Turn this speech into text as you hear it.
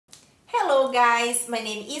Hello guys, my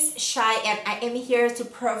name is Shai and I am here to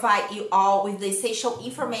provide you all with the essential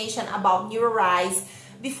information about Neurorise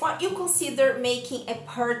before you consider making a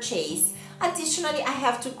purchase. Additionally, I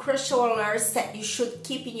have two crucial alerts that you should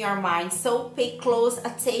keep in your mind, so pay close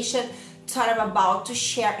attention to what I'm about to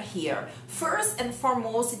share here. First and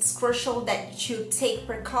foremost, it's crucial that you take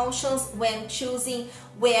precautions when choosing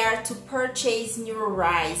where to purchase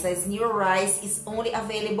Neurorise, as Neurorise is only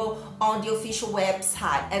available on the official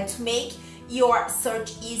website. And to make your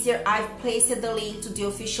search easier, I've placed the link to the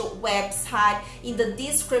official website in the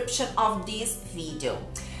description of this video.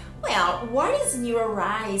 Well, what is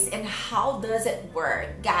Neurorise and how does it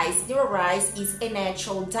work? Guys, Neurorise is a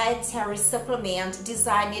natural dietary supplement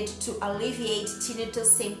designed to alleviate tinnitus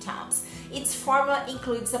symptoms. Its formula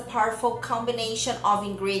includes a powerful combination of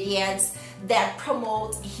ingredients that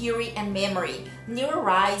promote hearing and memory.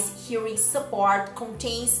 Neurorise Hearing Support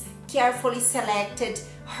contains carefully selected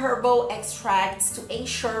herbal extracts to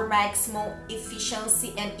ensure maximum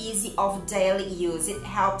efficiency and ease of daily use. It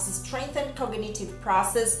helps strengthen cognitive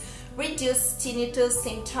process, reduce tinnitus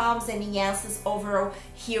symptoms, and enhances overall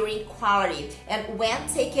hearing quality. And when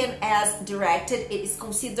taken as directed, it is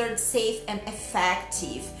considered safe and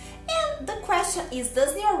effective. And the question is,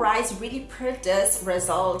 does Neurorise really produce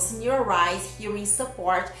results? Neurorise Hearing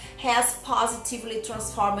Support has positively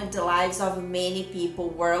transformed the lives of many people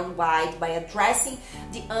worldwide by addressing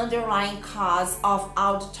the underlying cause of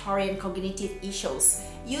auditory and cognitive issues.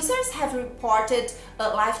 Users have reported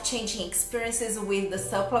life-changing experiences with the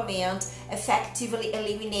supplement, effectively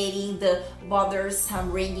eliminating the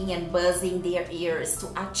bothersome ringing and buzzing in their ears.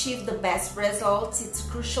 To achieve the best results, it's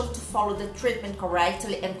crucial to follow the treatment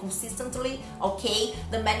correctly and consistently, okay?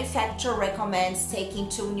 The manufacturer recommends taking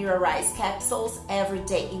 2 Neurorise capsules every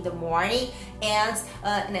day in the morning and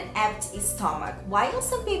in an empty stomach. While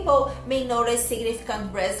some people may notice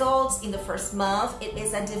significant results in the first month, it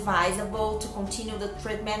is advisable to continue the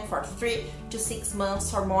treatment for 3 to 6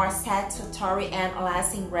 months for more satisfactory and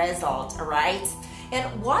lasting results, alright?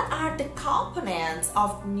 And what are the components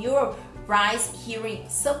of Neurorise Hearing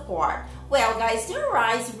Support? Well guys,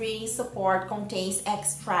 Neurorise Hearing Support contains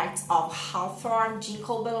extracts of hawthorn,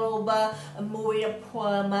 ginkgo biloba, muria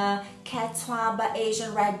puama, catuaba,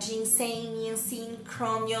 Asian red ginseng, niacin,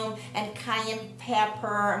 chromium, and cayenne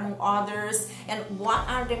pepper, among others. And what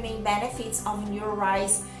are the main benefits of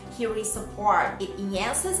Neurorise Hearing Support? It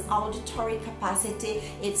enhances auditory capacity,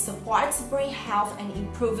 it supports brain health and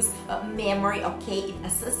improves memory, okay? It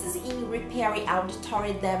assists in repairing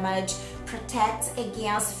auditory damage, protects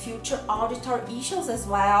against future auditory issues as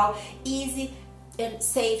well, easy and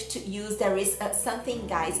safe to use. There is something,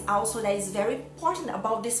 guys, also that is very important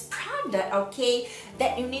about this product, okay,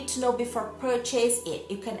 that you need to know before purchase it.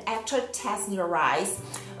 You can actually test Neurorise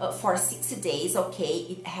for 60 days, okay?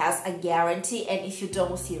 It has a guarantee, and if you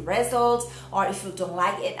don't see results or if you don't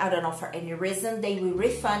like it, I don't know, for any reason, they will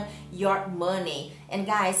refund your money. And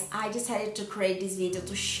guys, I decided to create this video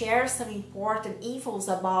to share some important infos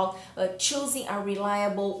about choosing a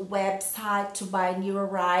reliable website to buy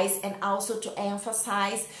Neurorise, and also to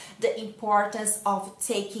emphasize the importance of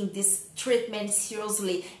taking this treatment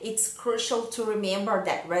seriously. It's crucial to remember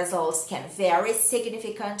that results can vary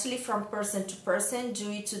significantly from person to person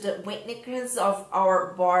due to the weaknesses of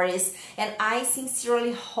our bodies. And I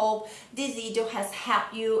sincerely hope this video has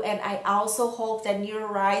helped you, and I also hope that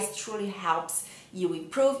Neurorise truly helps you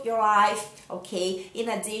improve your life, okay, in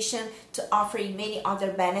addition to offering many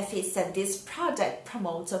other benefits that this product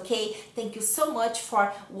promotes, okay? Thank you so much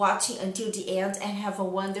for watching until the end, and have a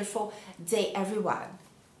wonderful day, everyone.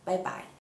 Bye bye.